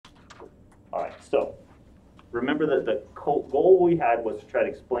All right, so remember that the goal we had was to try to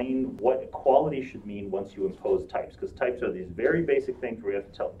explain what equality should mean once you impose types, because types are these very basic things where we have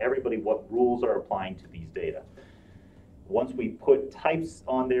to tell everybody what rules are applying to these data. Once we put types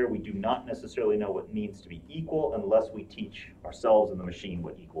on there, we do not necessarily know what means to be equal unless we teach ourselves and the machine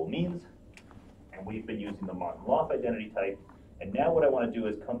what equal means. And we've been using the Martin-Lof identity type. And now what I want to do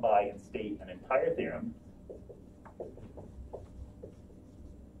is come by and state an entire theorem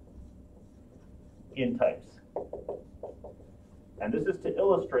in types. And this is to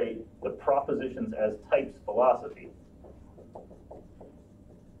illustrate the propositions as types philosophy.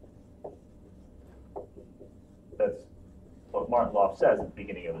 That's what Martin-Lof says at the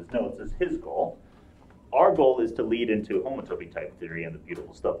beginning of his notes is his goal. Our goal is to lead into homotopy type theory and the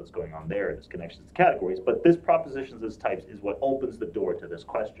beautiful stuff that's going on there and its connections to categories, but this propositions as types is what opens the door to this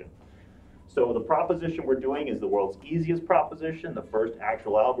question. So the proposition we're doing is the world's easiest proposition, the first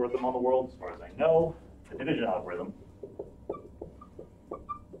actual algorithm on the world, as far as I know, the division algorithm.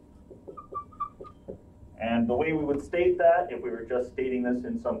 And the way we would state that, if we were just stating this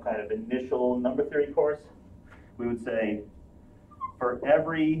in some kind of initial number theory course, we would say, for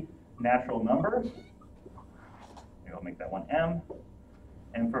every natural number, I'll make that one m,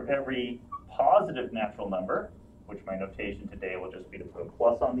 and for every positive natural number, which my notation today will just be to put a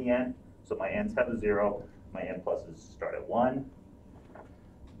plus on the end, so my n's have a 0, my n pluses start at 1,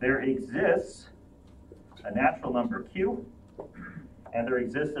 there exists a natural number q, and there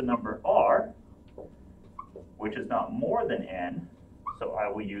exists a number r, which is not more than n, so I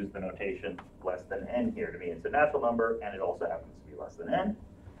will use the notation less than n here to mean it's a natural number, and it also happens to be less than n,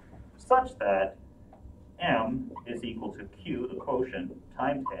 such that m is equal to q, the quotient,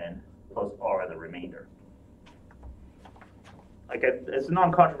 times n, plus r, the remainder. Like it's a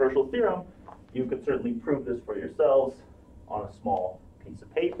non-controversial theorem. You could certainly prove this for yourselves on a small piece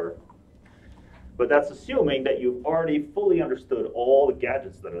of paper. But that's assuming that you've already fully understood all the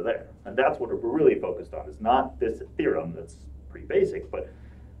gadgets that are there. And that's what we're really focused on, is not this theorem that's pretty basic, but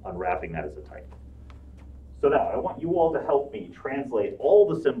unwrapping that as a type. So now I want you all to help me translate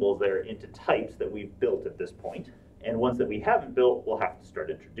all the symbols there into types that we've built at this point, and ones that we haven't built, we'll have to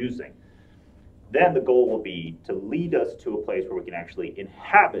start introducing. Then the goal will be to lead us to a place where we can actually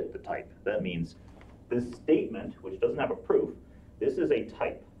inhabit the type. That means this statement, which doesn't have a proof, this is a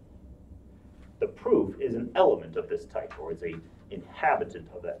type. The proof is an element of this type, or it's an inhabitant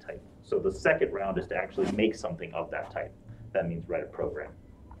of that type. So the second round is to actually make something of that type. That means write a program.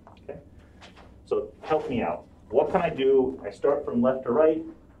 Okay? So help me out. What can I do? I start from left to right.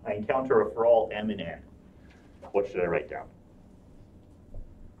 I encounter a for all m and n. What should I write down?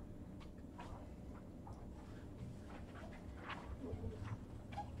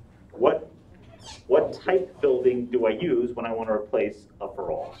 What type building do I use when I want to replace a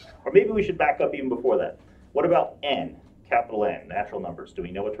for all? Or maybe we should back up even before that. What about n, capital N, natural numbers? Do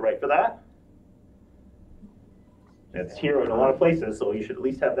we know what to write for that? It's here in a lot of places, so you should at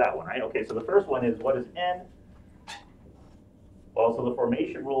least have that one, right? Okay, so the first one is, what is n? Well, so the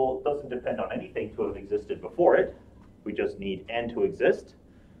formation rule doesn't depend on anything to have existed before it. We just need n to exist.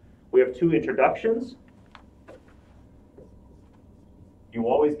 We have two introductions. You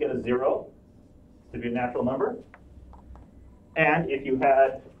always get a 0 to be a natural number. And if you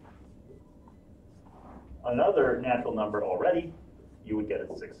had another natural number already, you would get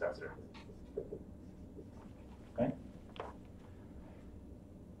its successor. Okay?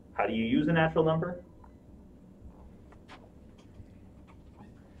 How do you use a natural number?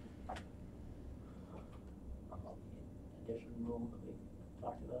 Addition rule that we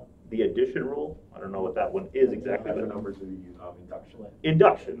talked about. The addition rule? I don't know what that one is exactly. The numbers are induction.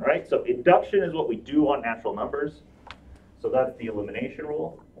 Induction, right? So induction is what we do on natural numbers. So that's the elimination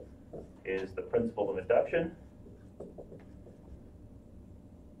rule, is the principle of induction.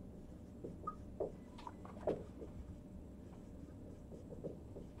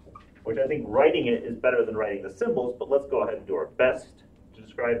 Which I think writing it is better than writing the symbols, but let's go ahead and do our best to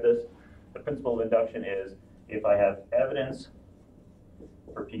describe this. The principle of induction is if I have evidence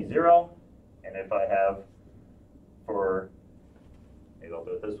for P0, and if I have for, maybe I'll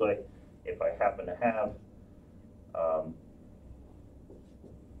do it this way, if I happen to have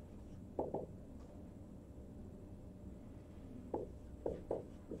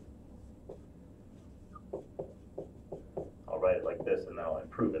I'll write it like this and then I'll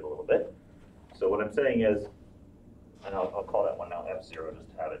improve it a little bit. So what I'm saying is, and I'll call that one now F0 just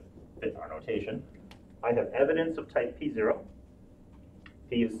to have it fit our notation. I have evidence of type P0.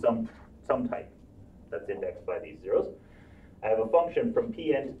 P is some type that's indexed by these zeros. I have a function from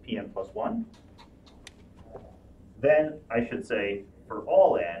Pn to Pn plus 1. Then I should say for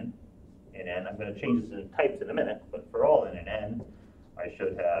all n in n, I'm going to change this into types in a minute, but for all n and n, I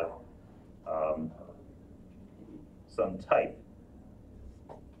should have some type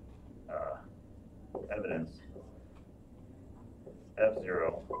evidence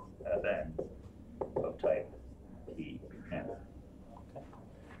f0 fn of type Pn.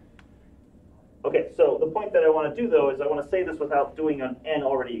 Okay, so the point that I want to do, though, is I want to say this without doing an n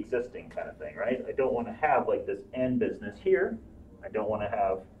already existing kind of thing, right? I don't want to have like this n business here. I don't want to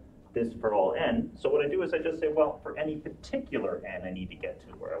have this for all n. So what I do is I just say, well, for any particular n, I need to get to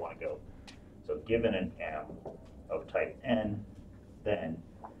where I want to go. So given an m of type n, then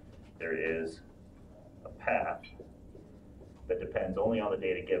there is a path that depends only on the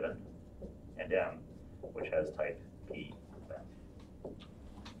data given, and m, which has type P.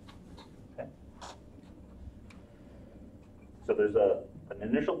 Okay. So there's an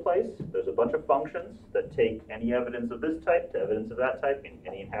initial place, there's a bunch of functions that take any evidence of this type to evidence of that type, and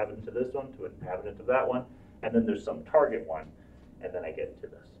any inhabitant of this one to an inhabitant of that one, and then there's some target one, and then I get to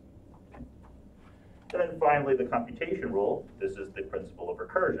this. And then finally, the computation rule. This is the principle of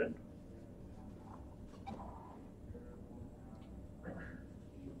recursion.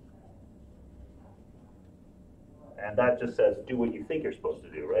 And that just says, do what you think you're supposed to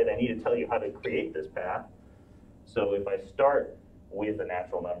do, right? I need to tell you how to create this path. So if I start with a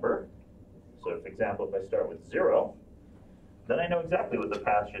natural number, so for example, if I start with 0, then I know exactly what the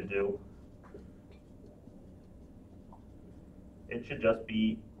path should do. It should just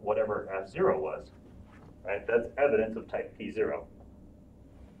be whatever f0 was, right? That's evidence of type P0.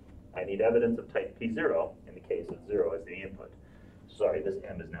 I need evidence of type P0 in the case of 0 as the input. Sorry, this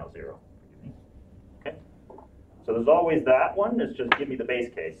m is now 0. Okay. So there's always that one. It's just give me the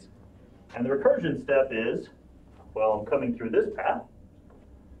base case. And the recursion step is, well, I'm coming through this path.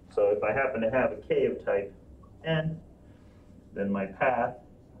 So if I happen to have a k of type n, then my path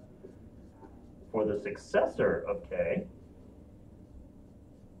for the successor of k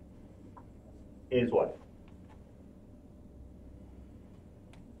is what?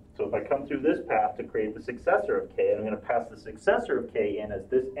 So if I come through this path to create the successor of k, and I'm going to pass the successor of k in as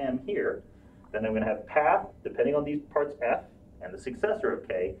this m here, then I'm going to have path, depending on these parts f, and the successor of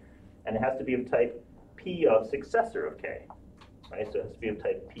k, and it has to be of type p of successor of k, right? So it has to be of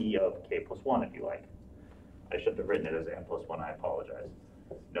type p of k plus 1, if you like. I should have written it as n plus 1, I apologize.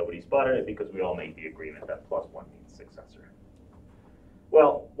 Nobody spotted it because we all made the agreement that plus 1 means successor.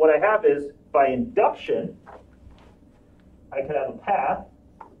 Well, what I have is, by induction, I could have a path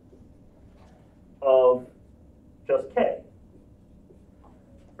of just k.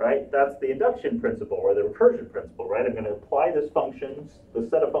 Right? That's the induction principle, or the recursion principle, right? I'm going to apply this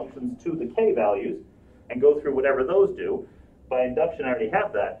set of functions to the k values, and go through whatever those do. By induction, I already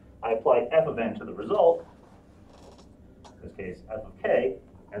have that. I apply f of n to the result, in this case, f of k,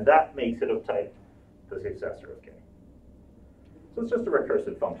 and that makes it of type the successor of k. So it's just a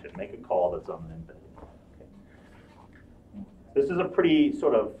recursive function. Make a call that's unembedded. Okay. This is a pretty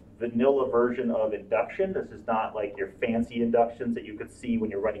sort of vanilla version of induction. This is not like your fancy inductions that you could see when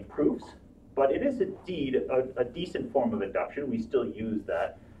you're writing proofs, but it is indeed a decent form of induction. We still use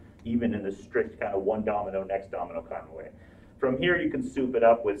that even in the strict kind of one domino, next domino kind of way. From here, you can soup it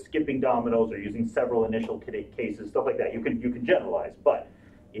up with skipping dominoes or using several initial cases, stuff like that. You can generalize, but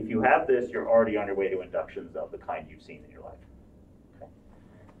if you have this, you're already on your way to inductions of the kind you've seen in your life. Okay.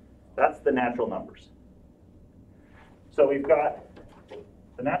 That's the natural numbers. So we've got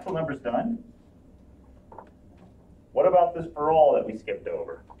the natural numbers done. What about this for all that we skipped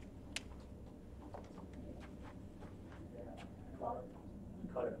over?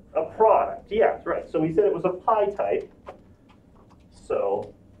 A product, yes, right. So we said it was a pi type.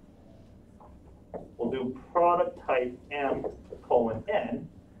 So we'll do product type m colon n,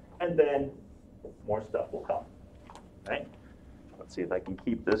 and then more stuff will come, right? Let's see if I can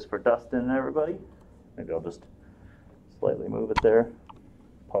keep this for Dustin and everybody. Maybe I'll just slightly move it there.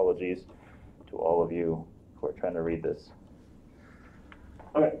 Apologies to all of you who are trying to read this.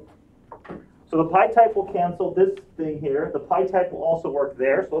 Okay, so the pi type will cancel this thing here. The pi type will also work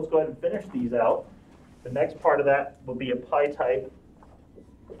there, so let's go ahead and finish these out. The next part of that will be a pi type.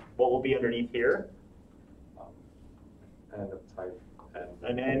 What will be underneath here? And of type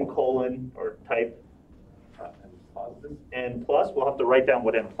an n colon, or type n positive. N plus. We'll have to write down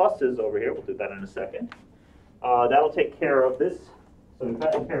what n plus is over here. We'll do that in a second. That'll take care of this. So we've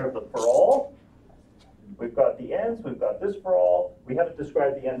taken care of the for all. We've got the n's. We've got this for all. We haven't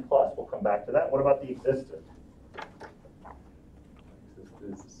described the n plus. We'll come back to that. What about the existent?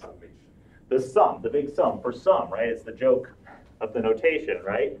 Existent is the summation. The sum, the big sum for sum, right? It's the joke of the notation,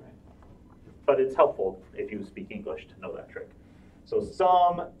 right? But it's helpful if you speak English to know that trick. So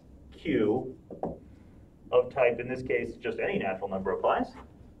sum q of type, in this case, just any natural number applies.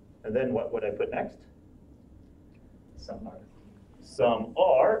 And then what would I put next? Some R. Some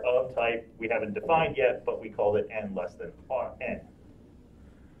r of type we haven't defined yet, but we called it n less than n.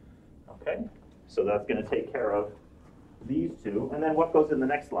 Okay, so that's going to take care of these two. And then what goes in the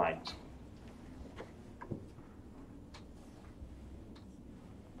next line?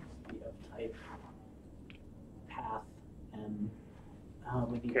 Of type path and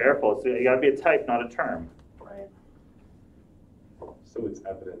would be Careful, so you got to be a type, not a term. right. So it's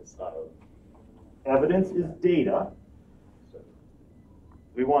evidence of. Evidence is data. So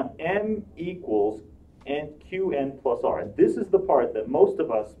We want m equals qn plus r. And this is the part that most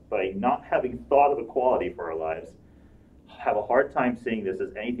of us, by not having thought of equality for our lives, have a hard time seeing this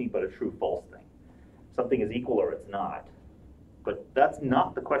as anything but a true-false thing. Something is equal or it's not. But that's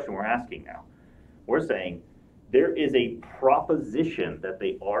not the question we're asking now. We're saying there is a proposition that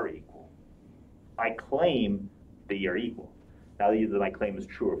they are equal. I claim they are equal. Now, either my claim is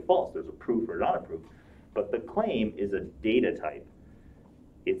true or false. There's a proof or not a proof. But the claim is a data type.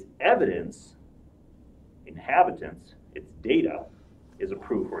 Its evidence, inhabitants, its data, is a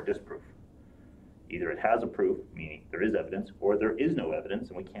proof or disproof. Either it has a proof, meaning there is evidence, or there is no evidence,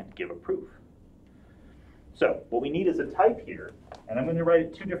 and we can't give a proof. So what we need is a type here, and I'm going to write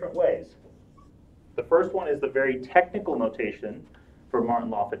it two different ways. The first one is the very technical notation for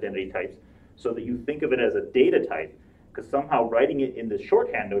Martin-Lof identity types, so that you think of it as a data type, because somehow writing it in the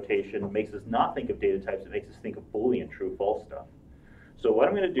shorthand notation makes us not think of data types, it makes us think of Boolean true-false stuff. So what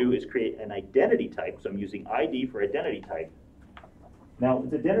I'm going to do is create an identity type, so I'm using ID for identity type. Now,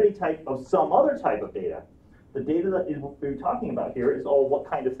 it's identity type of some other type of data. The data that we're talking about here is all what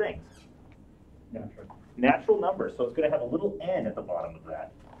kind of things? Natural. Natural numbers, so it's going to have a little n at the bottom of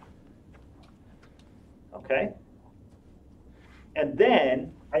that. Okay? And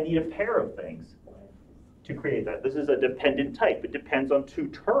then I need a pair of things to create that. This is a dependent type. It depends on two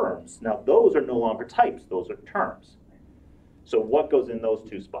terms. Now, those are no longer types. Those are terms. So what goes in those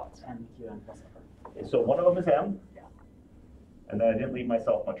two spots? M, Q, N plus R. Okay, so one of them is M. Yeah. And then I didn't leave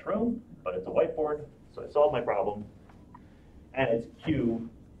myself much room, but it's a whiteboard, so I solved my problem. And it's Q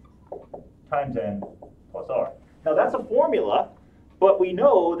times N plus R. Now that's a formula, but we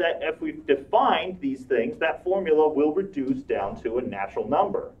know that if we've defined these things, that formula will reduce down to a natural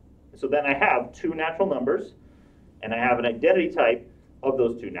number. So then I have two natural numbers, and I have an identity type of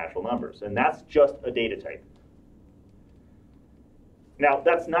those two natural numbers. And that's just a data type. Now,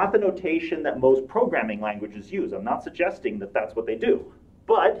 that's not the notation that most programming languages use. I'm not suggesting that that's what they do.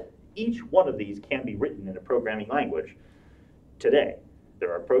 But each one of these can be written in a programming language today.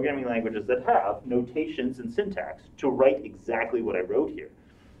 There are programming languages that have notations and syntax to write exactly what I wrote here.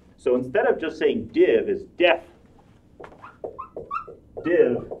 So instead of just saying div is def,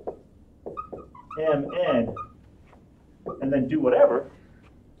 div, mn, and then do whatever,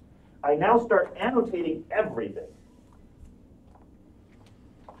 I now start annotating everything.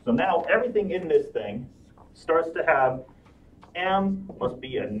 So now everything in this thing starts to have m must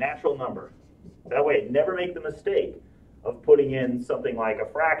be a natural number. That way I never make the mistake of putting in something like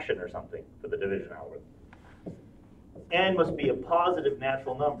a fraction or something for the division algorithm. N must be a positive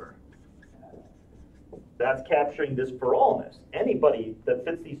natural number. That's capturing this for allness. Anybody that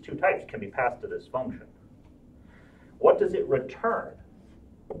fits these two types can be passed to this function. What does it return?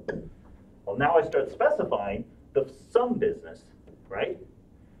 Well, now I start specifying the sum business, right?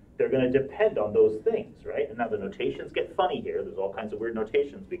 They're going to depend on those things, right? And now the notations get funny here. There's all kinds of weird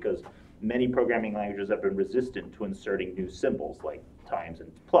notations because many programming languages have been resistant to inserting new symbols like times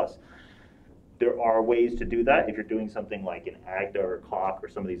and plus. There are ways to do that. If you're doing something like in Agda or Clock or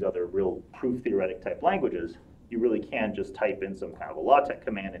some of these other real proof theoretic type languages, you really can just type in some kind of a LaTeX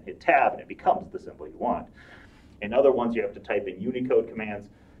command and hit tab and it becomes the symbol you want. In other ones, you have to type in Unicode commands.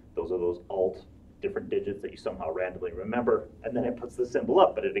 Those are those alt different digits that you somehow randomly remember, and then it puts the symbol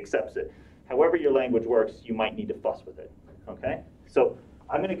up, but it accepts it. However your language works, you might need to fuss with it, okay? So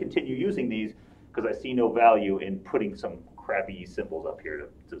I'm going to continue using these because I see no value in putting some crappy symbols up here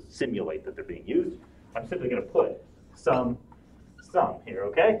to simulate that they're being used. I'm simply going to put some here,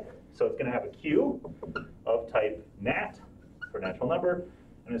 okay? So it's going to have a Q of type nat for natural number,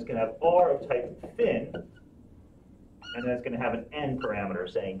 and it's going to have R of type fin, and then it's going to have an n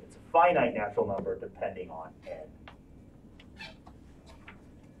parameter saying it's a finite natural number depending on n.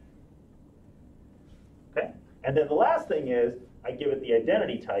 Okay? And then the last thing is I give it the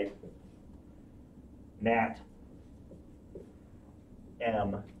identity type nat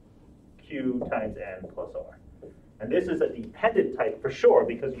m q times n plus r. And this is a dependent type for sure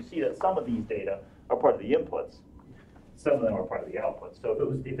because you see that some of these data are part of the inputs. some of them are part of the output. So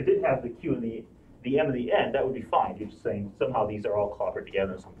if it didn't have the Q and the M and the N, that would be fine. You're just saying somehow these are all clobbered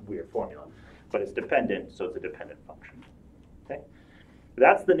together in some weird formula. But it's dependent, so it's a dependent function. Okay?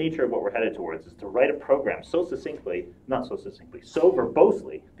 That's the nature of what we're headed towards, is to write a program so succinctly, not so succinctly, so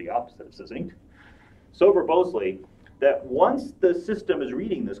verbosely, the opposite of succinct, so verbosely that once the system is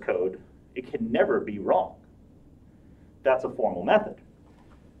reading this code, it can never be wrong. That's a formal method.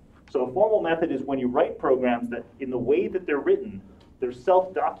 So a formal method is when you write programs that, in the way that they're written, they're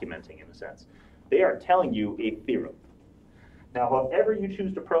self-documenting in a sense. They are telling you a theorem. Now, however you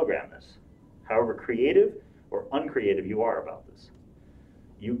choose to program this, however creative or uncreative you are about this,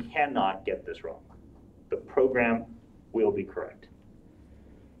 you cannot get this wrong. The program will be correct.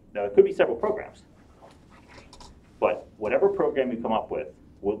 Now, it could be several programs, but whatever program you come up with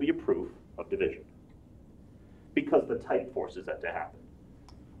will be a proof of division because the type forces that to happen.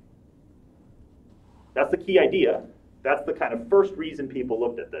 That's the key idea. That's the kind of first reason people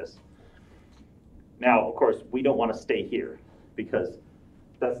looked at this. Now, of course, we don't want to stay here because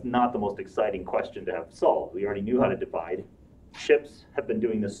that's not the most exciting question to have solved. We already knew how to divide. Chips have been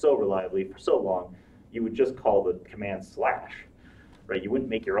doing this so reliably for so long, you would just call the command slash, right? You wouldn't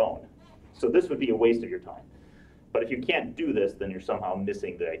make your own. So this would be a waste of your time. But if you can't do this, then you're somehow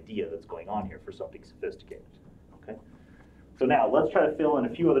missing the idea that's going on here for something sophisticated, okay? So now let's try to fill in a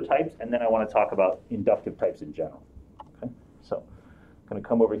few other types, and then I want to talk about inductive types in general, okay? So I'm going to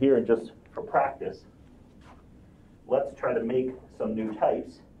come over here and just for practice, let's try to make some new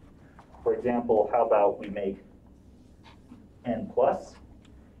types. For example, how about we make n plus?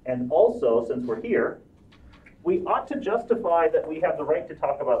 And also, since we're here, we ought to justify that we have the right to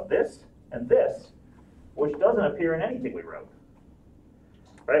talk about this and this, which doesn't appear in anything we wrote.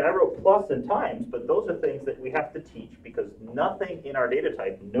 Right? I wrote plus and times, but those are things that we have to teach because nothing in our data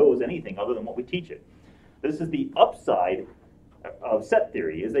type knows anything other than what we teach it. This is the upside of set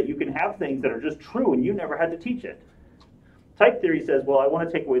theory, is that you can have things that are just true and you never had to teach it. Type theory says, well, I want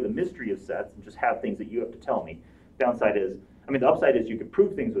to take away the mystery of sets and just have things that you have to tell me. Downside is, I mean, the upside is you can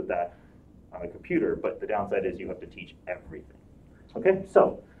prove things with that on a computer, but the downside is you have to teach everything. Okay,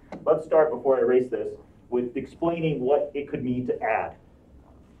 so let's start before I erase this with explaining what it could mean to add.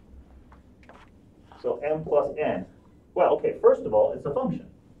 So m plus n. Well, okay, first of all, it's a function.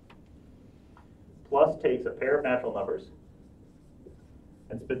 Plus takes a pair of natural numbers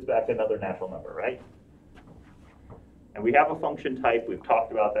and spits back another natural number, right? And we have a function type. We've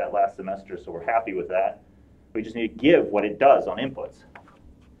talked about that last semester, so we're happy with that. We just need to give what it does on inputs.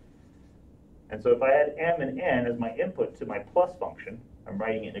 And so if I had m and n as my input to my plus function, I'm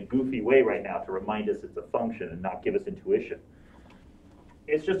writing it in a goofy way right now to remind us it's a function and not give us intuition.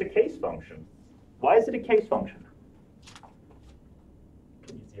 It's just a case function. Why is it a case function?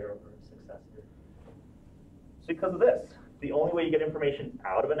 Can you zero for a successor? It's because of this. The only way you get information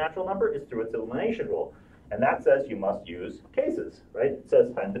out of a natural number is through its elimination rule. And that says you must use cases, right? It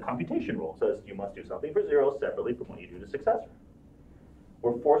says, and the computation rule says you must do something for zero separately from what you do to successor.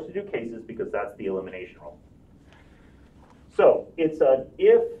 We're forced to do cases because that's the elimination rule. So it's an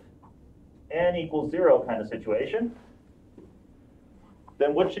if n equals 0 kind of situation.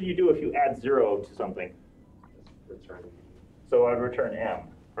 Then what should you do if you add 0 to something? Just return. So I'd return m,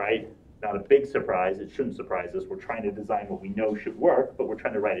 right? Not a big surprise. It shouldn't surprise us. We're trying to design what we know should work, but we're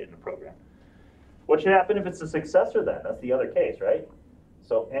trying to write it in a program. What should happen if it's a successor then? That's the other case, right?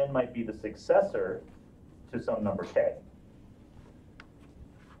 So n might be the successor to some number k.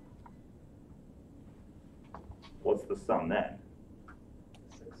 What's the sum then?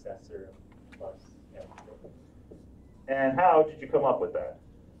 Successor plus m. And how did you come up with that?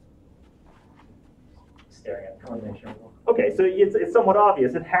 Staring at the combination rule. Okay, so it's somewhat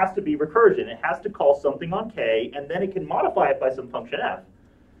obvious. It has to be recursion. It has to call something on k, and then it can modify it by some function f.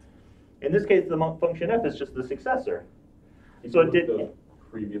 In this case, the function f is just the successor. So it did. The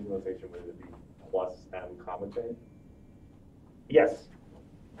previous notation would it be plus m comma k? Yes.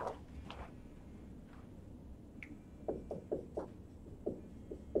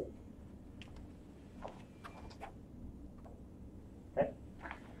 Okay.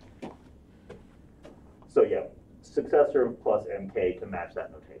 So yeah, successor plus mk to match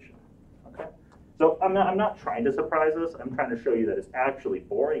that notation. Okay. So I'm not trying to surprise us. I'm trying to show you that it's actually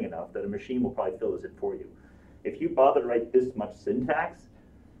boring enough that a machine will probably fill this in for you. If you bother to write this much syntax,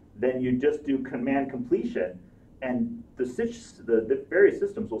 then you just do command completion, and the various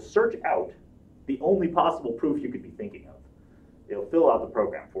systems will search out the only possible proof you could be thinking of. It'll fill out the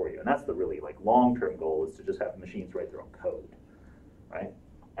program for you, and that's the really long-term goal, is to just have machines write their own code, right?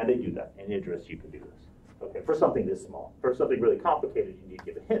 And they do that. In Idris, you can do this. Okay, for something this small. For something really complicated, you need to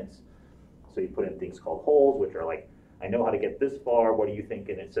give it hints. So you put in things called holes, which are like I know how to get this far, what do you think?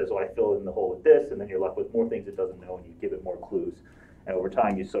 And it says, oh, I fill in the hole with this, and then you're left with more things it doesn't know, and you give it more clues. And over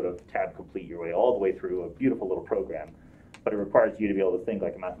time, you sort of tab complete your way all the way through a beautiful little program. But it requires you to be able to think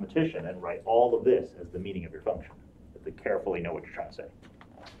like a mathematician and write all of this as the meaning of your function. You have to carefully know what you're trying to say.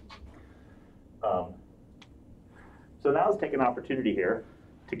 So now let's take an opportunity here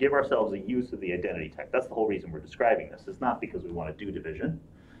to give ourselves a use of the identity type. That's the whole reason we're describing this. It's not because we want to do division.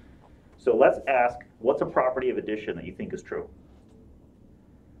 So let's ask, what's a property of addition that you think is true?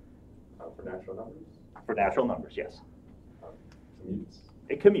 For natural numbers? For natural numbers, yes. Commutes?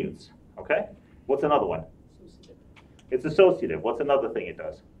 It commutes, okay? What's another one? Associative. It's associative. What's another thing it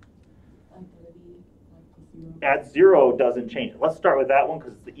does? Identity, like zero. Add 0 doesn't change it. Let's start with that one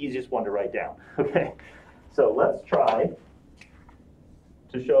because it's the easiest one to write down, okay? So let's try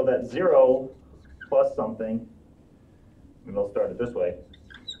to show that 0 plus something, maybe I'll start it this way.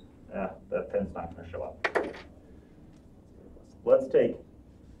 That pen's not going to show up. Let's take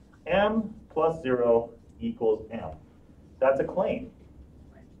m plus 0 equals m. That's a claim.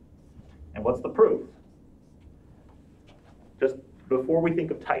 And what's the proof? Just before we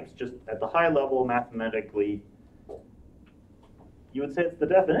think of types, just at the high level mathematically, you would say it's the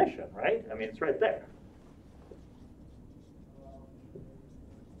definition, right? I mean, it's right there.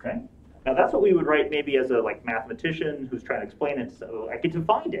 Okay? Now that's what we would write maybe as a mathematician who's trying to explain it. So I could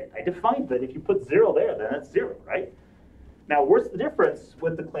define it. I defined that if you put 0 there, then it's 0, right? Now what's the difference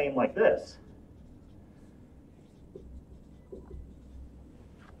with the claim like this?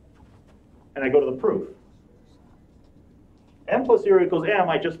 And I go to the proof. M plus 0 equals m,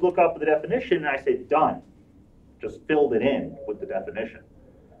 I just look up the definition and I say done. Just filled it in with the definition.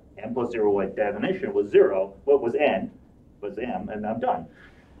 M plus 0 by definition was 0. What was n was m, and I'm done.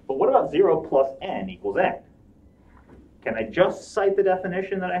 But what about 0 plus n equals n? Can I just cite the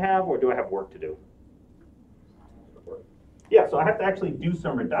definition that I have, or do I have work to do? Yeah, so I have to actually do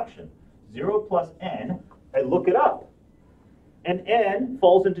some reduction. 0 plus n, I look it up. And n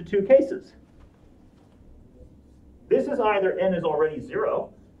falls into two cases. This is either n is already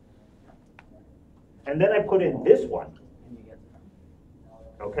 0, and then I put in this one.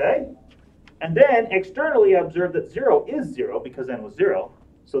 Okay? And then externally I observe that 0 is 0 because n was 0.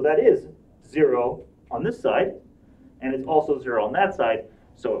 So that is 0 on this side, and it's also 0 on that side,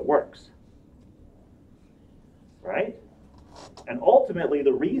 so it works. Right? And ultimately,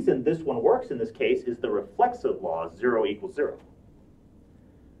 the reason this one works in this case is the reflexive law, 0 equals 0.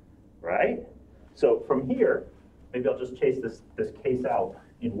 Right? So from here, maybe I'll just chase this case out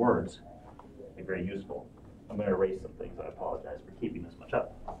in words. It'll be very useful. I'm going to erase some things. I apologize for keeping this much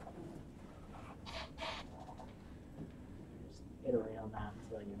up. Iterate on that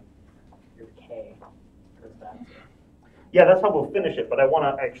until your K goes back to. Yeah, that's how we'll finish it, but I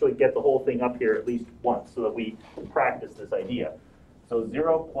want to actually get the whole thing up here at least once so that we practice this idea. So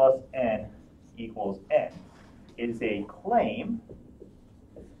 0 plus n equals n is a claim,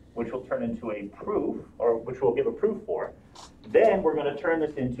 which will turn into a proof, or which we'll give a proof for. Then we're going to turn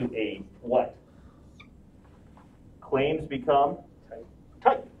this into a what? Claims become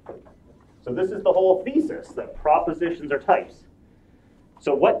type. So this is the whole thesis, that propositions are types.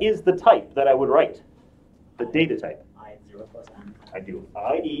 So what is the type that I would write? The data type. I 0 plus n. I do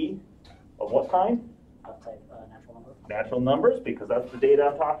IE of what kind? Of type natural number. Natural numbers, because that's the data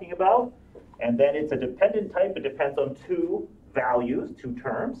I'm talking about. And then it's a dependent type. It depends on two values, two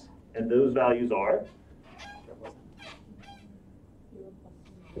terms. And those values are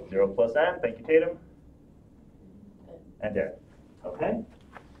 0 plus n. Thank you, Tatum. And n. Okay?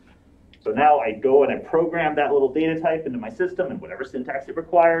 So now I go and I program that little data type into my system and whatever syntax it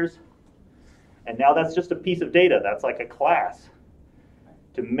requires. And now that's just a piece of data. That's like a class.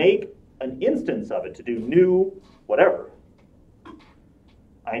 To make an instance of it, to do new whatever,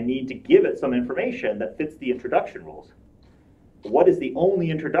 I need to give it some information that fits the introduction rules. What is the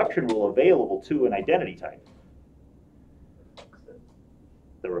only introduction rule available to an identity type?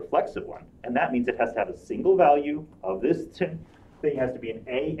 The reflexive one. And that means it has to have a single value of this thing has to be an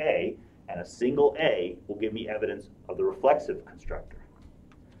AA, and a single A will give me evidence of the reflexive constructor.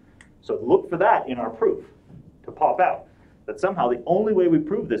 So look for that in our proof to pop out. That somehow the only way we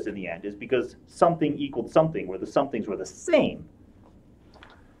prove this in the end is because something equaled something, where the somethings were the same.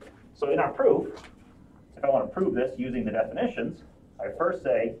 So in our proof, if I want to prove this using the definitions, I first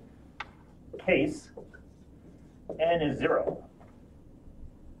say case n is 0.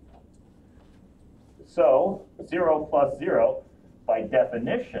 So 0 plus 0, by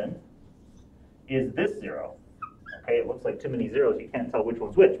definition, is this 0. Okay, it looks like too many zeros, you can't tell which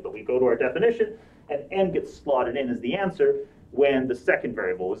one's which, but we go to our definition, and n gets slotted in as the answer when the second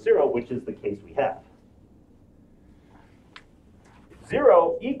variable is 0, which is the case we have.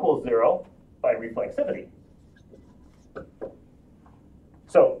 0 equals 0 by reflexivity.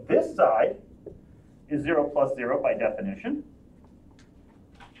 So this side is 0 plus 0 by definition.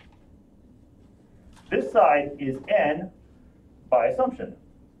 This side is n by assumption.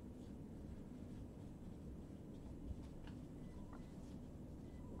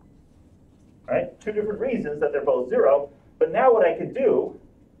 Right? Two different reasons that they're both 0, but now what I can do,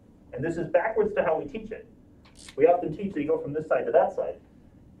 and this is backwards to how we teach it. We often teach that you go from this side to that side,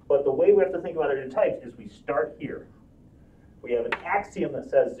 but the way we have to think about it in types is we start here. We have an axiom that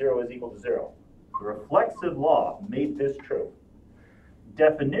says 0 is equal to 0. The reflexive law made this true.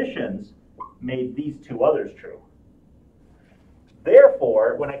 Definitions made these two others true.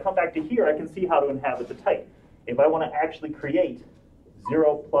 Therefore, when I come back to here, I can see how to inhabit the type. If I want to actually create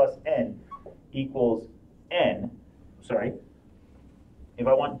 0 plus n equals n, if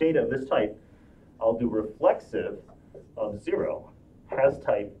I want data of this type, I'll do reflexive of 0 has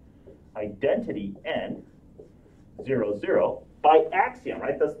type identity n 0, 0 by axiom,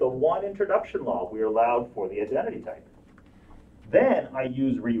 right? That's the one introduction law we are allowed for the identity type. Then I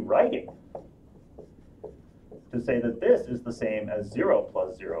use rewriting to say that this is the same as 0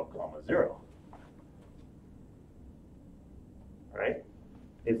 plus 0 comma 0. Right?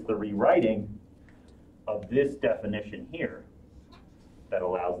 It's the rewriting of this definition here that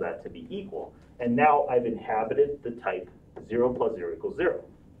allows that to be equal. And now I've inhabited the type 0 plus 0 equals 0.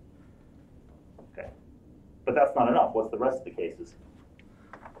 Okay. But that's not enough. What's the rest of the cases?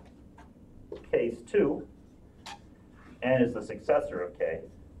 Case 2, n is the successor of k.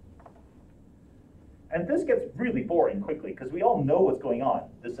 And this gets really boring quickly because we all know what's going on.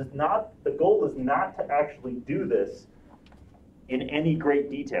 This is not, the goal is not to actually do this in any great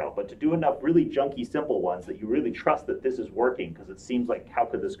detail, but to do enough really junky simple ones that you really trust that this is working, because it seems like, how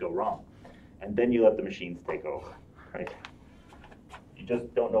could this go wrong? And then you let the machines take over, right? You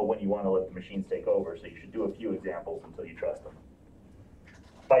just don't know when you want to let the machines take over, so you should do a few examples until you trust them.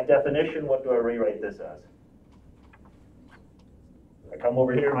 By definition, what do I rewrite this as? I come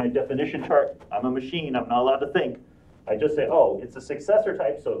over here, my definition chart, I'm a machine, I'm not allowed to think. I just say, oh, it's a successor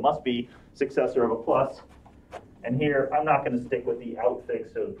type, so it must be successor of a plus. And here, I'm not going to stick with the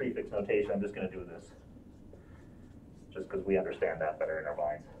outfix or the prefix notation, I'm just going to do this. Just because we understand that better in our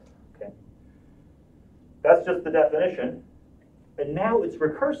minds. Okay? That's just the definition. And now it's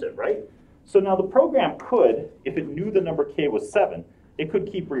recursive, right? So now the program could, if it knew the number k was 7, it could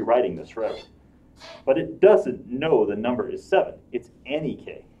keep rewriting this forever. But it doesn't know the number is 7. It's any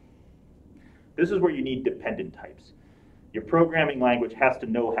k. This is where you need dependent types. Your programming language has to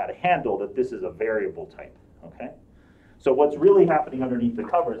know how to handle that this is a variable type. Okay? So what's really happening underneath the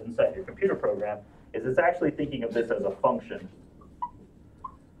covers inside your computer program is it's actually thinking of this as a function.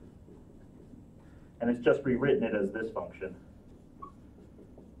 And it's just rewritten it as this function.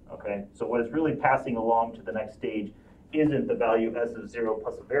 Okay? So what it's really passing along to the next stage isn't the value s of 0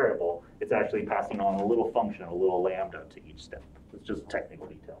 plus a variable. It's actually passing on a little function, a little lambda to each step. It's just technical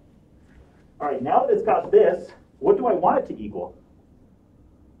detail. All right, now that it's got this, what do I want it to equal?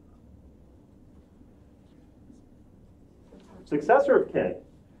 Successor of k.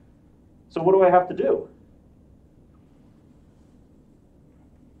 So what do I have to do?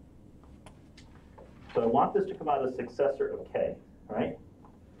 So I want this to come out as successor of k, right?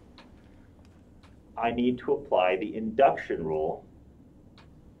 I need to apply the induction rule,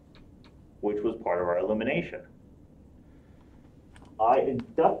 which was part of our elimination. I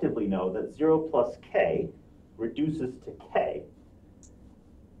inductively know that 0 plus k reduces to k.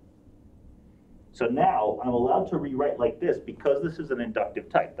 So now I'm allowed to rewrite like this because this is an inductive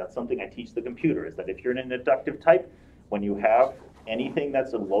type. That's something I teach the computer, is that if you're in an inductive type, when you have anything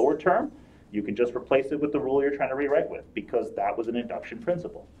that's a lower term, you can just replace it with the rule you're trying to rewrite with, because that was an induction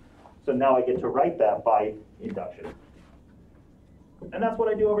principle. So now I get to write that by induction. And that's what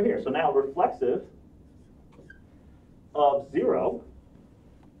I do over here. So now reflexive of 0,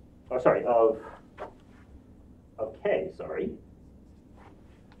 oh sorry, of k, sorry.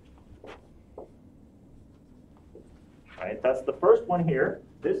 Right, that's the first one here.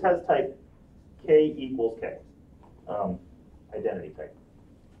 This has type k equals k, identity type.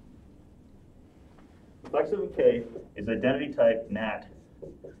 Reflexive of k is identity type nat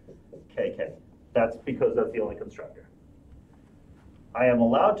kk. That's because that's the only constructor. I am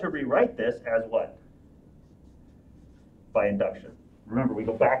allowed to rewrite this as what? By induction. Remember, we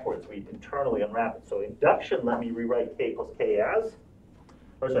go backwards. We internally unwrap it. So induction let me rewrite k plus k as,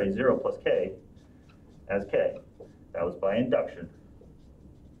 or sorry, 0 plus k as k. That was by induction.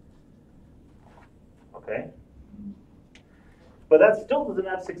 Okay? But that still doesn't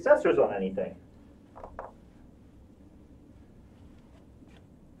have successors on anything.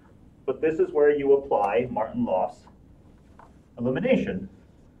 this is where you apply Martin-Lof's elimination.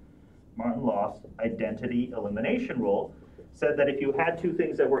 Martin-Lof's identity elimination rule said that if you had two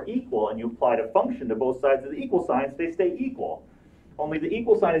things that were equal and you applied a function to both sides of the equal signs, they stay equal. Only the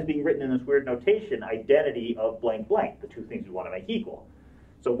equal sign is being written in this weird notation, identity of blank blank, the two things we want to make equal.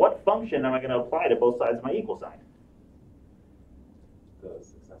 So what function am I going to apply to both sides of my equal sign? The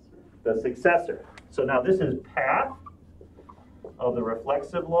successor. The successor. So now this is path of the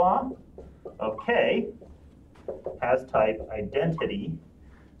reflexive law of K has type identity.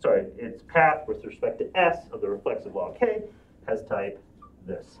 Sorry, it's path with respect to S of the reflexive law of K has type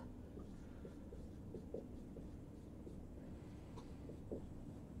this.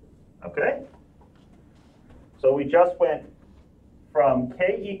 Okay? So we just went from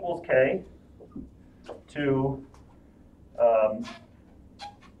K equals K to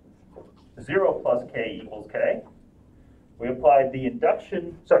 0 plus K equals K. We applied the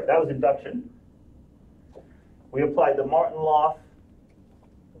induction, sorry, that was induction. We applied the Martin-Lof,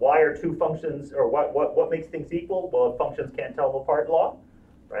 why are two functions, or what makes things equal? Well, if functions can't tell them apart law,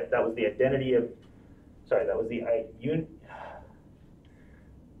 right? That was the identity of, sorry, that was the,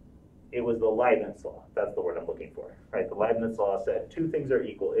 it was the Leibniz law. That's the word I'm looking for, right? The Leibniz law said two things are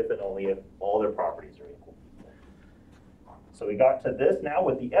equal if and only if all their properties are equal. So we got to this now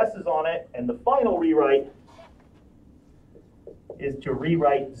with the S's on it, and the final rewrite is to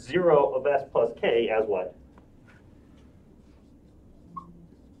rewrite 0 of S plus K as what?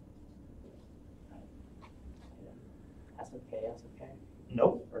 S of K, S of K.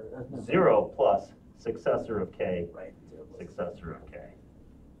 Nope. Or, no. 0 plus successor of K, Right. 0 plus. successor of K.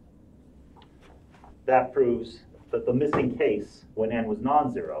 That proves that the missing case, when n was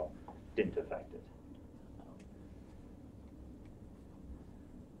non-zero, didn't affect it.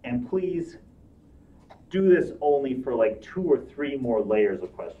 And please do this only for like 2 or 3 more layers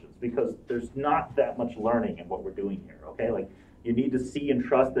of questions, because there's not that much learning in what we're doing here, okay? Like, you need to see and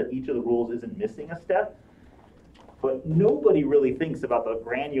trust that each of the rules isn't missing a step, but nobody really thinks about the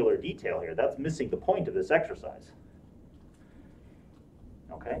granular detail here. That's missing the point of this exercise,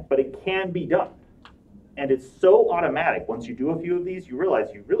 okay? But it can be done. And it's so automatic. Once you do a few of these, you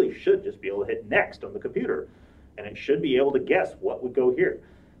realize you really should just be able to hit next on the computer, and it should be able to guess what would go here.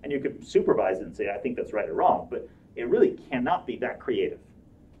 And you could supervise it and say, I think that's right or wrong, but it really cannot be that creative.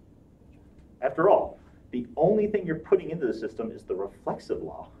 After all, the only thing you're putting into the system is the reflexive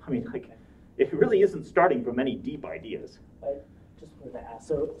law. I mean, like, it really isn't starting from any deep ideas. I just wanted to ask,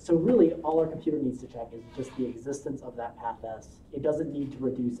 so really all our computer needs to check is just the existence of that path S. It doesn't need to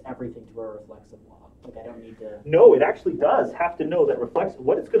reduce everything to a reflexive law. Like, I don't need to... No, it actually does have to know that reflexive,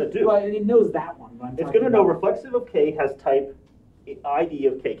 what it's going to do. Well, it knows that one. But I'm It's talking going to know about- reflexive of K has type ID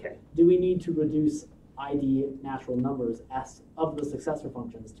of KK. Do we need to reduce ID natural numbers S of the successor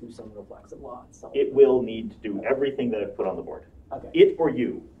functions to some reflexive law itself? It will need to do everything that I've put on the board. Okay. It or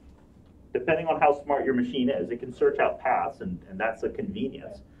you. Depending on how smart your machine is, it can search out paths, and that's a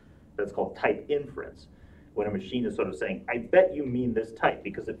convenience. That's called type inference. When a machine is sort of saying, I bet you mean this type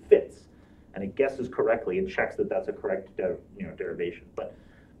because it fits, and it guesses correctly and checks that that's a correct derivation. But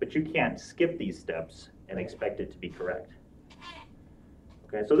you can't skip these steps and expect it to be correct.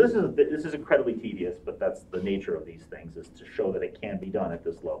 Okay, so this is incredibly tedious, but that's the nature of these things, is to show that it can be done at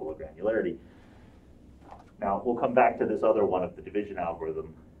this level of granularity. Now, we'll come back to this other one of the division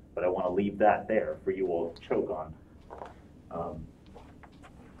algorithm, but I want to leave that there for you all to choke on.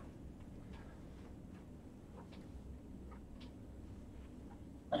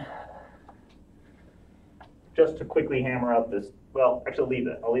 Just to quickly hammer out this, well, actually leave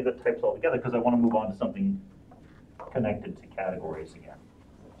it. I'll leave the types all together because I want to move on to something connected to categories again.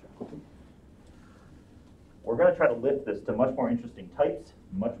 We're going to try to lift this to much more interesting types,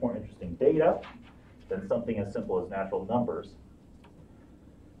 much more interesting data than something as simple as natural numbers.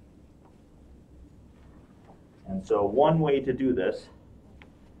 And so one way to do this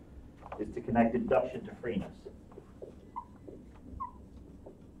is to connect induction to freeness.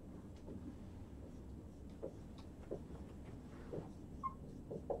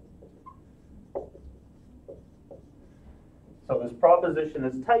 So this proposition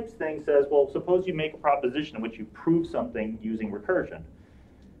as types thing says, well, suppose you make a proposition in which you prove something using recursion,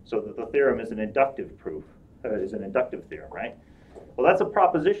 so that the theorem is an inductive proof, is an inductive theorem, right? Well, that's a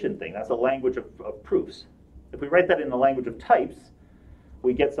proposition thing. That's a language of proofs. If we write that in the language of types,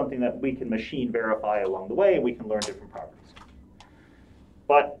 we get something that we can machine verify along the way, and we can learn different properties.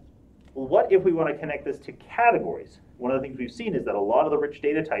 But what if we want to connect this to categories? One of the things we've seen is that a lot of the rich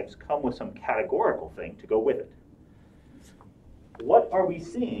data types come with some categorical thing to go with it. What are we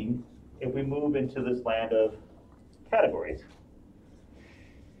seeing if we move into this land of categories?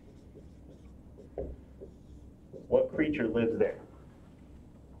 What creature lives there?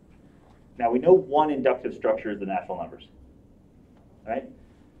 Now we know one inductive structure is the natural numbers, right?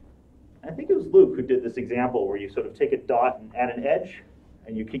 I think it was Luke who did this example where you sort of take a dot and add an edge,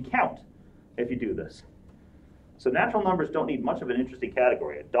 and you can count if you do this. So natural numbers don't need much of an interesting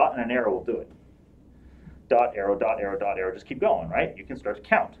category. A dot and an arrow will do it. Dot, arrow, dot, arrow, dot, arrow, just keep going, right? You can start to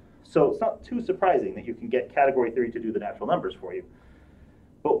count. So it's not too surprising that you can get category theory to do the natural numbers for you.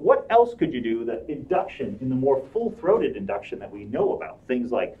 But what else could you do that induction, in the more full-throated induction that we know about,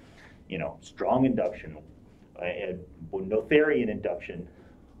 things like, strong induction, Noetherian induction,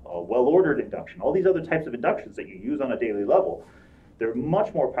 well-ordered induction, all these other types of inductions that you use on a daily level, they're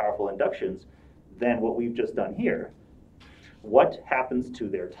much more powerful inductions than what we've just done here. What happens to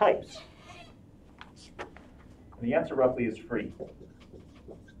their types? And the answer roughly is free.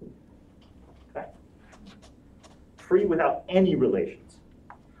 Okay. Free without any relations.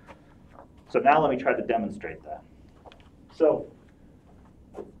 So now let me try to demonstrate that. So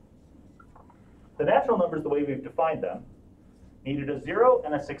the natural numbers, the way we've defined them, needed a 0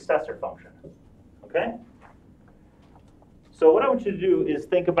 and a successor function. Okay? So what I want you to do is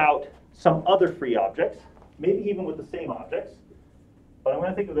think about some other free objects, maybe even with the same objects. But I'm going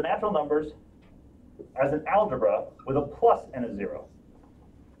to think of the natural numbers as an algebra with a plus and a 0.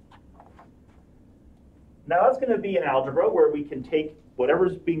 Now that's going to be an algebra where we can take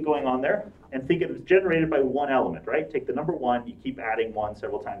whatever's been going on there and think it's generated by one element, right? Take the number 1, you keep adding 1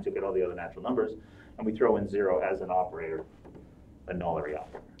 several times, you'll get all the other natural numbers, and we throw in 0 as an operator, a nullary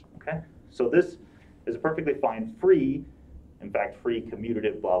operator, okay? So this is a perfectly fine free, in fact, free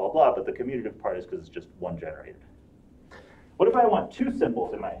commutative, blah, blah, blah, but the commutative part is because it's just one generated. What if I want two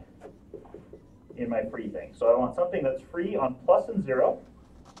symbols in my free thing? So I want something that's free on plus and 0,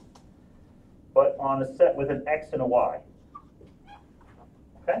 but on a set with an x and a y.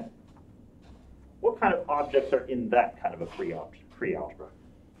 Okay? What kind of objects are in that kind of a free algebra?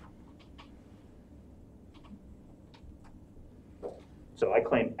 So I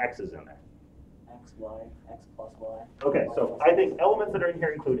claim x is in there. X, y, x plus y. Okay, so I think elements that are in here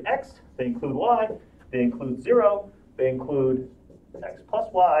include x, they include y, they include 0, they include x plus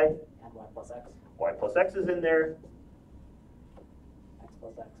y. And y plus x. Y plus x is in there. X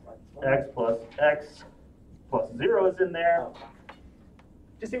plus x, y plus y. X plus x plus 0 is in there. Do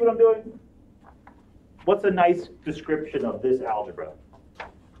you see what I'm doing? What's a nice description of this algebra?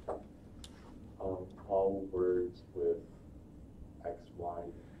 All words with x, y,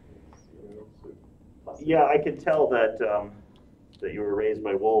 and 0. So plus Yeah, I can tell that that you were raised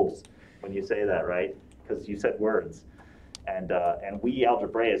by wolves when you say that, right? Because you said words. And we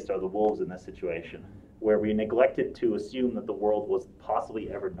algebraists are the wolves in this situation, where we neglected to assume that the world was possibly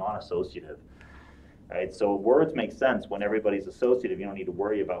ever non-associative. Right? So words make sense when everybody's associative. You don't need to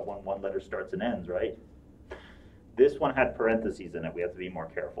worry about when one letter starts and ends, right? This one had parentheses in it. We have to be more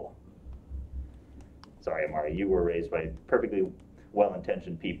careful. Sorry, Amari, you were raised by perfectly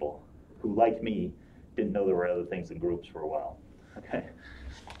well-intentioned people who, like me, didn't know there were other things in groups for a while. Okay?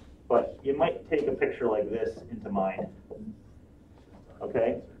 But you might take a picture like this into mind.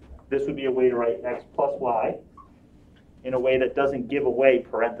 Okay? This would be a way to write x plus y in a way that doesn't give away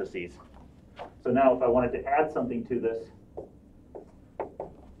parentheses. So now if I wanted to add something to this,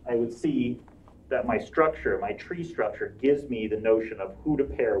 I would see that my structure, my tree structure, gives me the notion of who to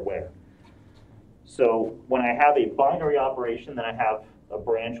pair where. So when I have a binary operation, then I have a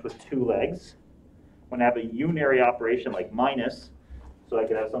branch with 2 legs. When I have a unary operation like minus, so I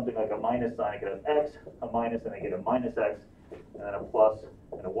could have something like a minus sign, I could have x, a minus, and I get a minus x, and then a plus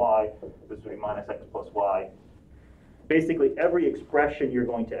and a y. This would be minus x plus y. Basically, every expression you're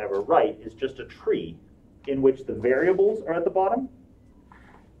going to ever write is just a tree in which the variables are at the bottom.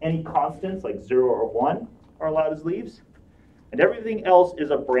 Any constants, like 0 or 1, are allowed as leaves. And everything else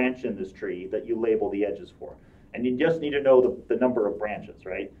is a branch in this tree that you label the edges for. And you just need to know the number of branches,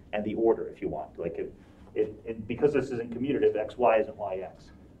 right? And the order, if you want. Like because this isn't commutative, x, y isn't y,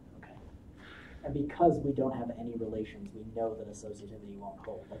 x. Okay. And because we don't have any relations, we know that associativity won't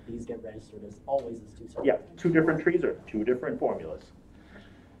hold. Like these get registered as always as 2 separate. Yeah, 2 different trees are 2 different formulas.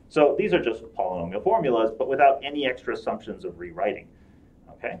 So these are just polynomial formulas, but without any extra assumptions of rewriting.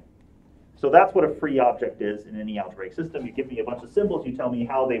 Okay? So that's what a free object is in any algebraic system. You give me a bunch of symbols, you tell me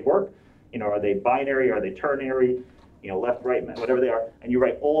how they work. Are they binary, are they ternary, left, right, whatever they are, and you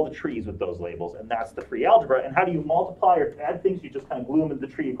write all the trees with those labels, and that's the free algebra. And how do you multiply or add things? You just kind of glue them into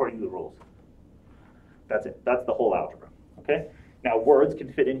the tree according to the rules. That's it. That's the whole algebra. Okay? Now words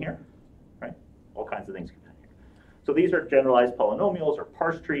can fit in here, right? All kinds of things can fit in here. So these are generalized polynomials or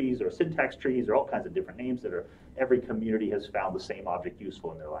parse trees or syntax trees or all kinds of different names that every community has found the same object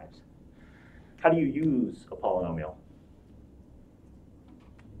useful in their lives. How do you use a polynomial?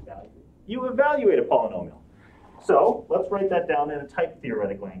 Value. You evaluate a polynomial. So let's write that down in a type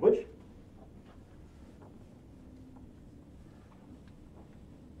theoretic language.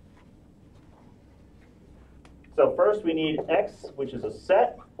 So first we need x, which is a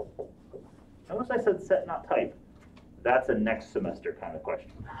set. Notice I said set, not type. That's a next semester kind of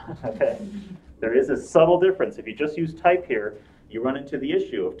question. Okay. There is a subtle difference. If you just use type here, you run into the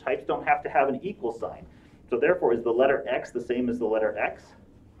issue of types don't have to have an equal sign. So therefore, is the letter x the same as the letter x?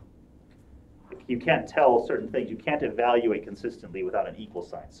 You can't tell certain things. You can't evaluate consistently without an equal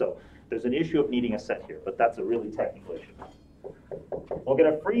sign. So there's an issue of needing a set here, but that's a really technical issue. We'll get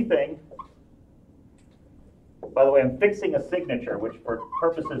a free thing. By the way, I'm fixing a signature, which for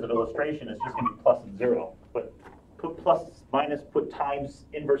purposes of illustration is just going to be plus and 0. But put plus, minus, put times,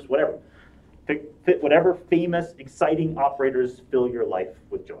 inverse, whatever. Fit whatever famous, exciting operators fill your life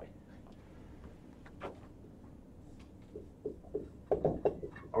with joy.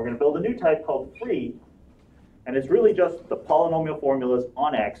 We're going to build a new type called free, and it's really just the polynomial formulas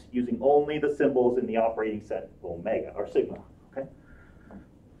on x using only the symbols in the operating set omega, or sigma. Okay?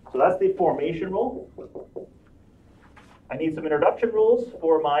 So that's the formation rule. I need some introduction rules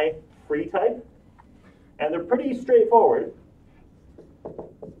for my free type, and they're pretty straightforward.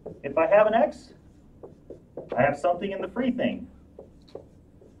 If I have an x, I have something in the free thing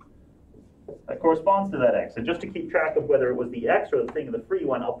that corresponds to that x. And just to keep track of whether it was the x or the thing in the free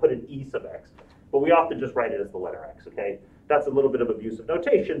one, I'll put an e sub x. But we often just write it as the letter x, okay? That's a little bit of abusive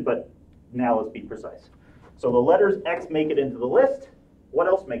notation, but now let's be precise. So the letters x make it into the list. What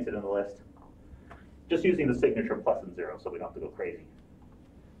else makes it in the list? Just using the signature plus and 0, so we don't have to go crazy.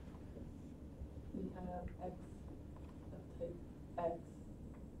 We have x of type x,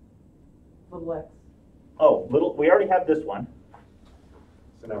 little x. Oh, we already have this one.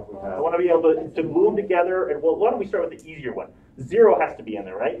 So now if we I have, want to be able to glue them together, and well, why don't we start with the easier one? 0 has to be in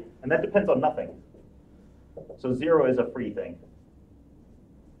there, right? And that depends on nothing. So 0 is a free thing,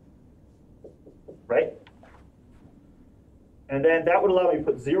 right? And then that would allow me to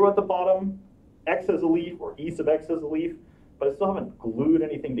put 0 at the bottom, x as a leaf, or e sub x as a leaf, but I still haven't glued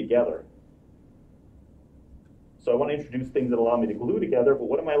anything together. So I want to introduce things that allow me to glue together, but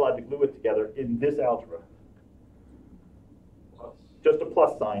what am I allowed to glue it together in this algebra? plus. Just a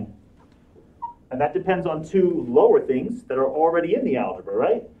plus sign. And that depends on two lower things that are already in the algebra,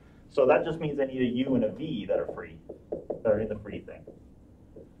 right? So that just means I need a u and a v that are free, that are in the free thing.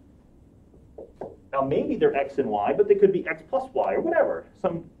 Now maybe they're x and y, but they could be x plus y or whatever,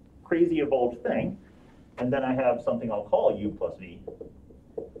 some crazy evolved thing. And then I have something I'll call u plus v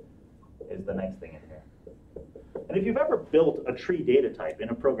is the next thing in here. And if you've ever built a tree data type in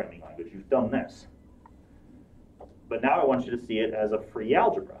a programming language, you've done this. But now I want you to see it as a free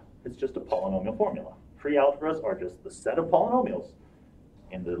algebra. It's just a polynomial formula. Free algebras are just the set of polynomials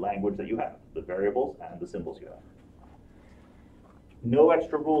in the language that you have, the variables and the symbols you have. No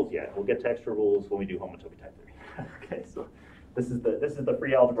extra rules yet. We'll get to extra rules when we do homotopy type theory. Okay, so this is the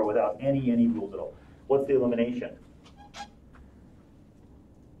free algebra without any rules at all. What's the elimination?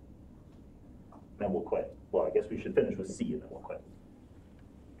 Then we'll quit. Well, I guess we should finish with C and then we'll quit.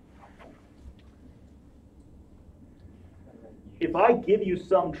 If I give you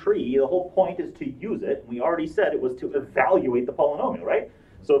some tree, the whole point is to use it. We already said it was to evaluate the polynomial, right?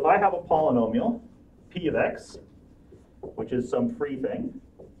 So if I have a polynomial, p of x, which is some free thing,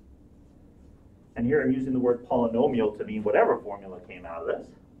 and here I'm using the word polynomial to mean whatever formula came out of this.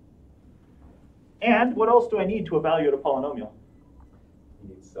 And what else do I need to evaluate a polynomial? You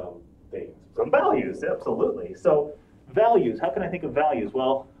need some things. Some values, absolutely. So values, how can I think of values?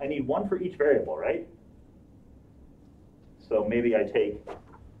 Well, I need one for each variable, right? So maybe I take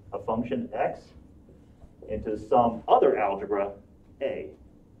a function x into some other algebra A.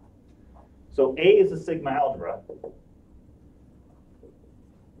 So A is a sigma algebra,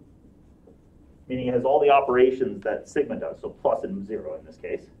 meaning it has all the operations that sigma does, so plus and 0 in this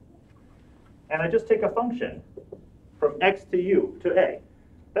case. And I just take a function from x to u to A.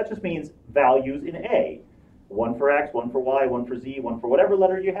 That just means values in A. One for x, one for y, one for z, one for whatever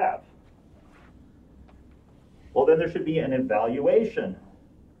letter you have. Well, then there should be an evaluation.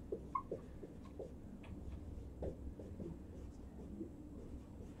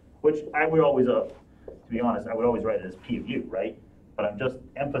 Which I would always, to be honest, I would always write it as p of u, right? But I'm just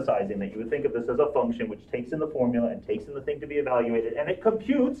emphasizing that you would think of this as a function which takes in the formula and takes in the thing to be evaluated, and it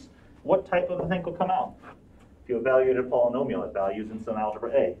computes what type of a thing will come out. If you evaluate a polynomial, it values in some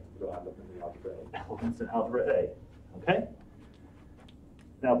algebra A. You'll end up in the algebra A. Elements in algebra A. Okay?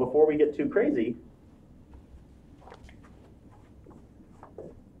 Now, before we get too crazy,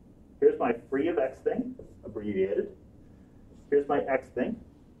 Here's my free of x thing, abbreviated. Here's my x thing.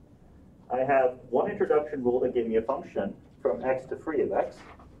 I have one introduction rule that gave me a function from x to free of x,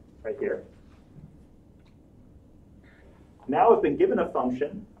 right here. Now I've been given a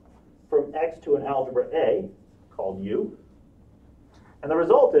function from x to an algebra A, called u. And the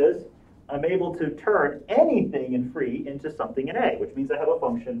result is I'm able to turn anything in free into something in A, which means I have a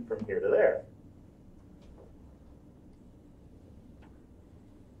function from here to there.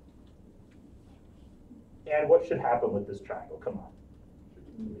 And what should happen with this triangle? Come on.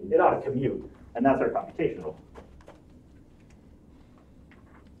 It ought to commute, and that's our computation rule.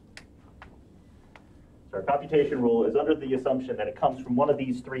 So our computation rule is under the assumption that it comes from one of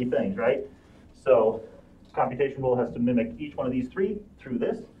these three things, right? So computation rule has to mimic each one of these three through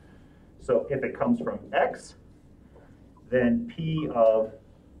this. So if it comes from x, then p of,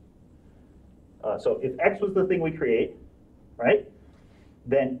 so if x was the thing we create, right,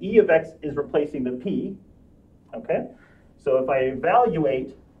 then e of x is replacing the p, okay? So if I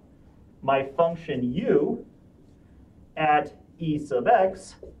evaluate my function u at e sub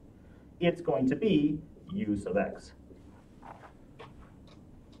x, it's going to be u sub x.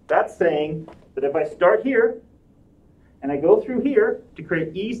 That's saying that if I start here, and I go through here to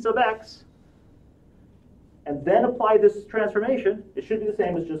create e sub x, and then apply this transformation, it should be the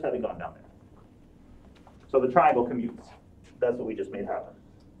same as just having gone down there. So the triangle commutes. That's what we just made happen.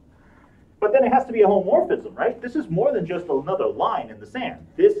 But then it has to be a homomorphism, right? This is more than just another line in the sand.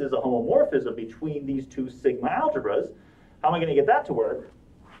 This is a homomorphism between these two sigma algebras. How am I going to get that to work?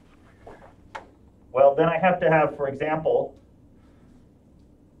 Well, then I have to have, for example,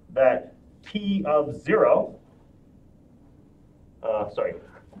 that p of 0,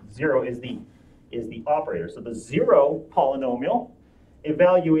 0 is the operator. So the 0 polynomial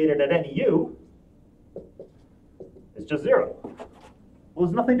evaluated at any u is just 0. Well,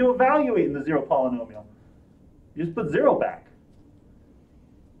 there's nothing to evaluate in the 0 polynomial. You just put 0 back.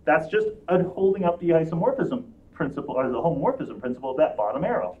 That's just holding up the isomorphism principle, or the homomorphism principle of that bottom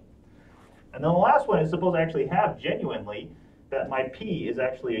arrow. And then the last one is suppose I actually have genuinely that my p is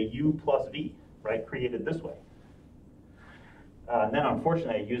actually a u plus v, right, created this way. And then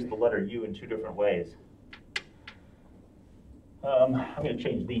unfortunately I used the letter u in two different ways. I'm going to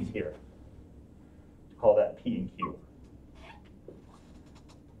change these here. Call that p and q.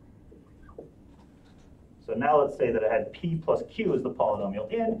 So now let's say that I had p plus q as the polynomial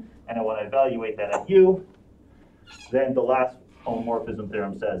in, and I want to evaluate that at u. Then the last homomorphism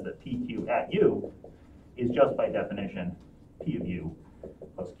theorem says that pq at u is just by definition p of u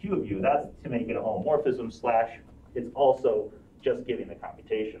plus q of u. That's to make it a homomorphism / it's also just giving the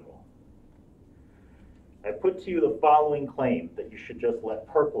computation rule. I put to you the following claim that you should just let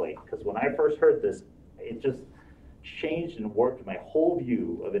percolate, because when I first heard this, it just changed and warped my whole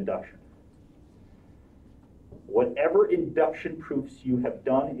view of induction. Whatever induction proofs you have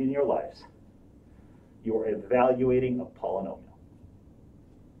done in your lives, you are evaluating a polynomial.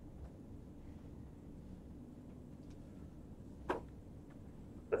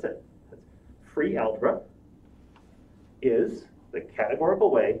 That's it. Free algebra is the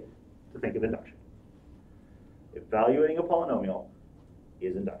categorical way to think of induction. Evaluating a polynomial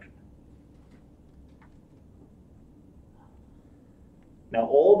is induction. Now,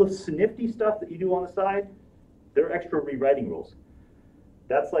 all the snifty stuff that you do on the side, they're extra rewriting rules.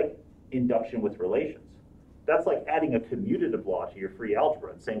 That's like induction with relations. That's like adding a commutative law to your free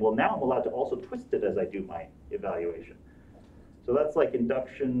algebra and saying, well, now I'm allowed to also twist it as I do my evaluation. So that's like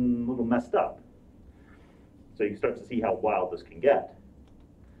induction a little messed up. So you start to see how wild this can get.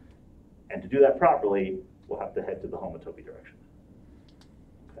 And to do that properly, we'll have to head to the homotopy direction.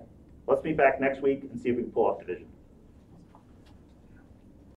 Okay. Let's meet back next week and see if we can pull off division.